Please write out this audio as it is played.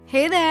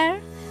Hey there!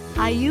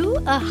 Are you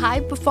a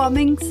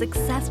high-performing,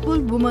 successful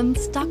woman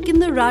stuck in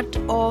the rut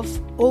of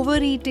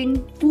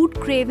overeating, food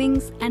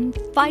cravings, and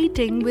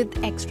fighting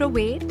with extra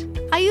weight?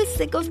 Are you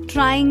sick of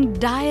trying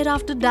diet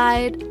after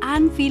diet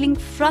and feeling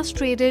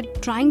frustrated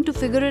trying to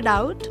figure it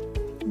out?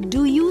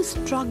 Do you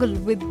struggle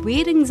with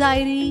weight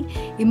anxiety,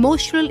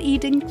 emotional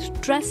eating,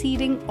 stress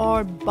eating,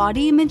 or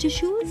body image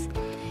issues?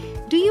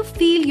 Do you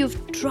feel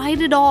you've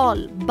tried it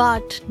all,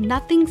 but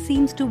nothing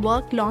seems to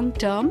work long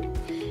term?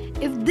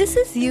 If this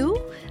is you,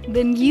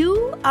 then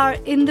you are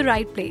in the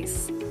right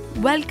place.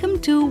 Welcome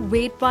to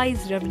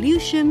Weight-Wise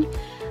Revolution.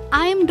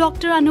 I am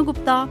Dr. Anu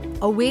Gupta,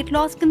 a weight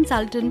loss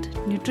consultant,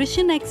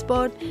 nutrition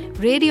expert,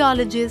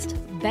 radiologist,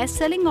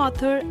 best-selling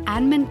author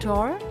and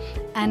mentor,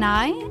 and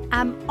I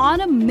am on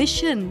a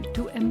mission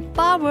to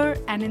empower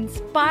and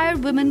inspire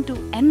women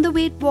to end the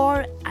weight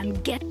war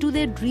and get to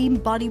their dream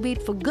body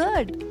weight for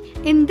good.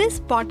 In this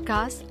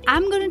podcast,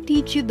 I'm going to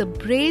teach you the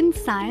brain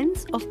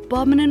science of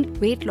permanent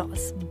weight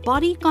loss,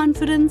 body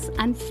confidence,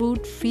 and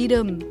food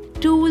freedom.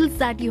 Tools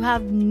that you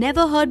have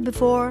never heard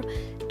before,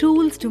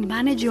 tools to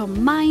manage your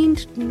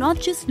mind, to not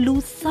just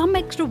lose some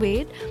extra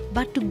weight,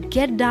 but to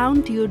get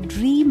down to your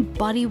dream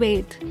body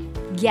weight.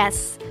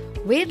 Yes,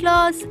 weight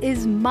loss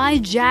is my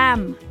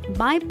jam,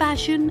 my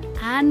passion,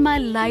 and my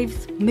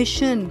life's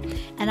mission.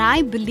 And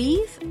I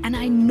believe, and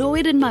I know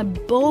it in my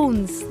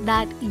bones,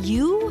 that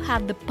you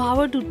have the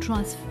power to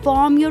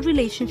transform your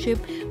relationship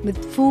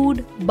with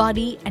food,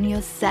 body, and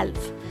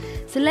yourself.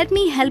 So let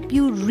me help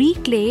you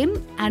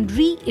reclaim and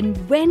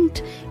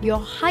reinvent your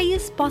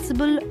highest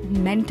possible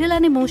mental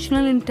and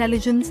emotional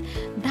intelligence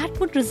that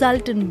would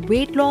result in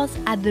weight loss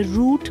at the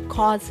root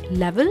cause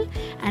level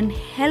and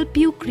help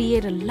you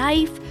create a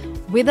life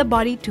with a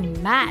body to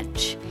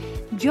match.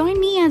 Join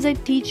me as I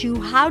teach you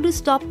how to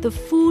stop the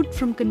food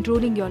from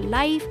controlling your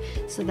life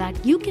so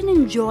that you can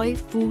enjoy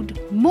food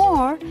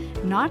more,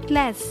 not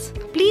less.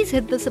 Please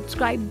hit the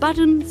subscribe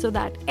button so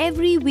that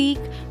every week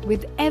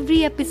with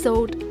every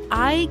episode,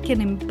 I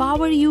can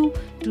empower you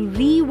to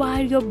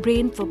rewire your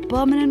brain for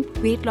permanent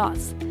weight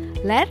loss.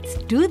 Let's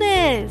do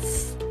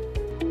this!